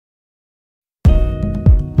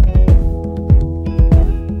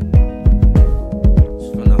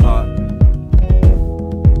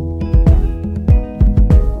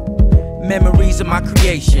my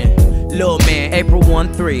creation. Lil' man, April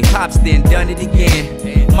 1-3, Pops then done it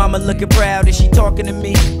again. Mama looking proud, is she talking to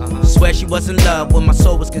me? Swear she was in love when my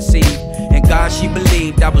soul was conceived. And God, she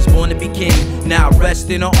believed I was born to be king. Now I rest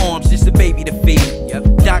in her arms, just a baby to feed.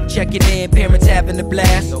 Doc checking in, parents having a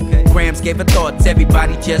blast. Grams gave her thoughts,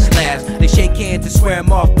 everybody just laughs. They shake hands and swear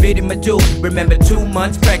I'm off, bid him adieu. Remember 2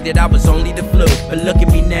 months pregnant, I was only the flu. But look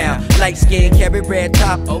at me now, light skin, carry red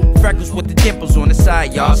top. Freckles with the dimples on the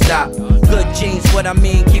side, y'all stop. Good genes, what I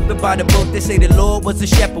mean, keep it by the book. They say the Lord was a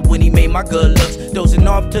shepherd when he made my good looks. Dozing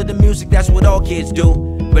off to the music, that's what all kids do.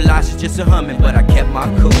 Realize it's just a humming, but I kept my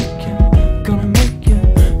cool. Gonna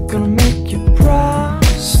make you proud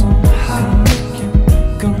somehow.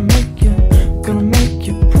 Gonna make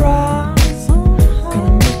you proud.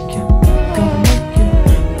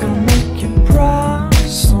 Gonna make you proud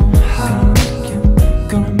somehow.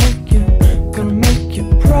 Gonna make you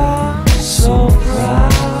proud, so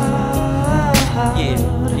proud.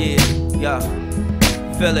 Yeah,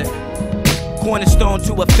 feel it. Cornerstone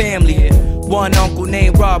to a family. One uncle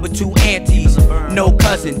named Rob with 2 aunties. No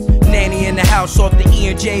cousins. Nanny in the house off the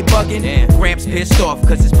E&J bugging. Gramps pissed off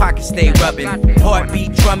cause his pockets stay rubbing.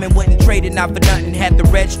 Heartbeat drumming, wouldn't trade it not for nothing. Had the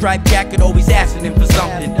red striped jacket, always asking him for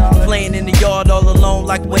something. Playing in the yard all alone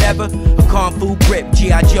like whatever. A Kung Fu grip,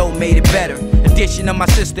 G.I. Joe made it better. Addition of my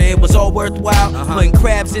sister, it was all worthwhile. Putting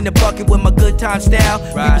crabs in the bucket with my good time style.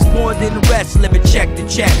 He was more than the rest, living check to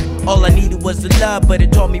check. All I needed was the love, but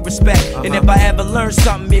it taught me respect. And if I ever learned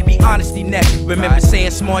something, it'd be honesty next. Remember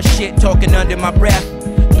saying smart shit, talking under my breath.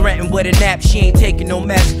 Threatened with a nap, she ain't taking no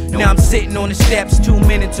mess. Now I'm sitting on the steps, 2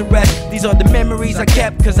 minutes to rest. These are the memories I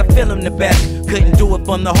kept, cause I feel them the best. Couldn't do it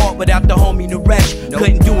from the heart without the homie Naresh.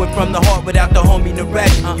 Couldn't do it from the heart without the homie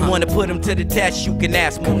Naresh. You wanna put him to the test, you can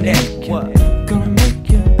ask Monet. What? Gonna make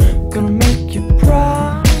you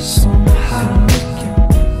proud somehow.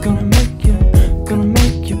 Gonna make you proud. Gonna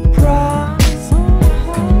make you proud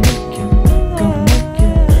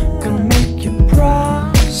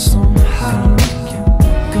somehow.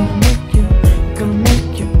 Gonna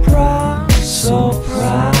make you proud, so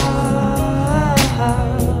proud.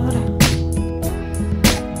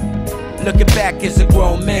 Looking back as a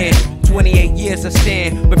grown man, 28 years I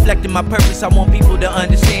stand, reflecting my purpose. I want people to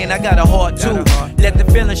understand I got a heart too. Let the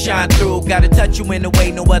feeling shine through. Gotta touch you in a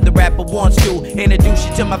way no other rapper wants to. Introduce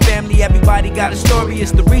you to my family, everybody got a story.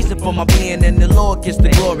 It's the reason for my being, and the Lord gets the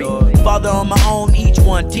glory. Father on my own, each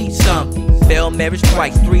one teach some. Failed marriage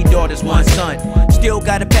twice, 3 daughters, 1 son. Still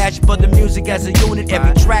got a passion for the music as a unit.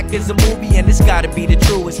 Every track is a movie and it's gotta be the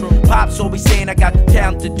truest. Pops always saying I got the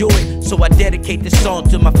talent to do it, so I dedicate this song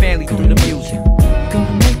to my family through the music.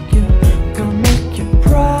 Gonna make